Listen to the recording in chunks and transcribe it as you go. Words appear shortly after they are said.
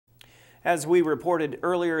As we reported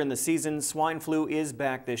earlier in the season, swine flu is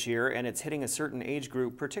back this year, and it's hitting a certain age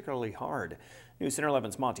group particularly hard. News Center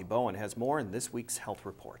 11's Monty Bowen has more in this week's health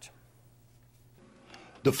report.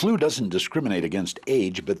 The flu doesn't discriminate against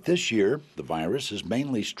age, but this year, the virus is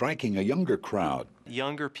mainly striking a younger crowd.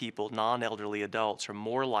 Younger people, non-elderly adults, are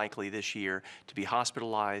more likely this year to be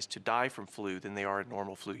hospitalized, to die from flu than they are in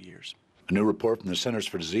normal flu years. A new report from the Centers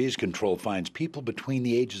for Disease Control finds people between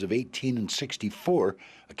the ages of 18 and 64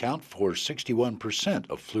 account for 61%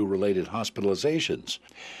 of flu-related hospitalizations.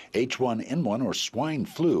 H1N1, or swine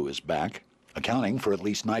flu, is back, accounting for at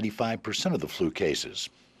least 95% of the flu cases.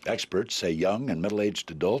 Experts say young and middle-aged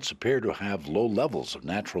adults appear to have low levels of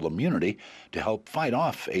natural immunity to help fight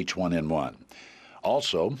off H1N1.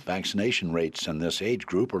 Also, vaccination rates in this age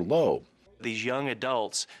group are low. These young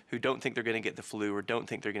adults who don't think they're going to get the flu or don't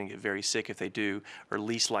think they're going to get very sick if they do are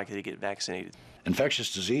least likely to get vaccinated.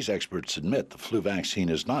 Infectious disease experts admit the flu vaccine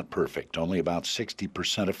is not perfect, only about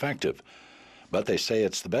 60% effective. But they say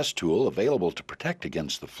it's the best tool available to protect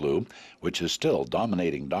against the flu, which is still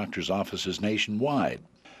dominating doctors' offices nationwide.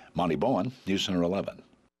 Monty Bowen, News Center 11.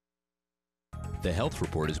 The Health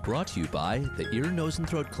Report is brought to you by the Ear, Nose, and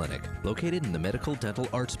Throat Clinic, located in the Medical Dental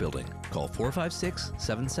Arts Building. Call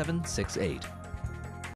 456-7768.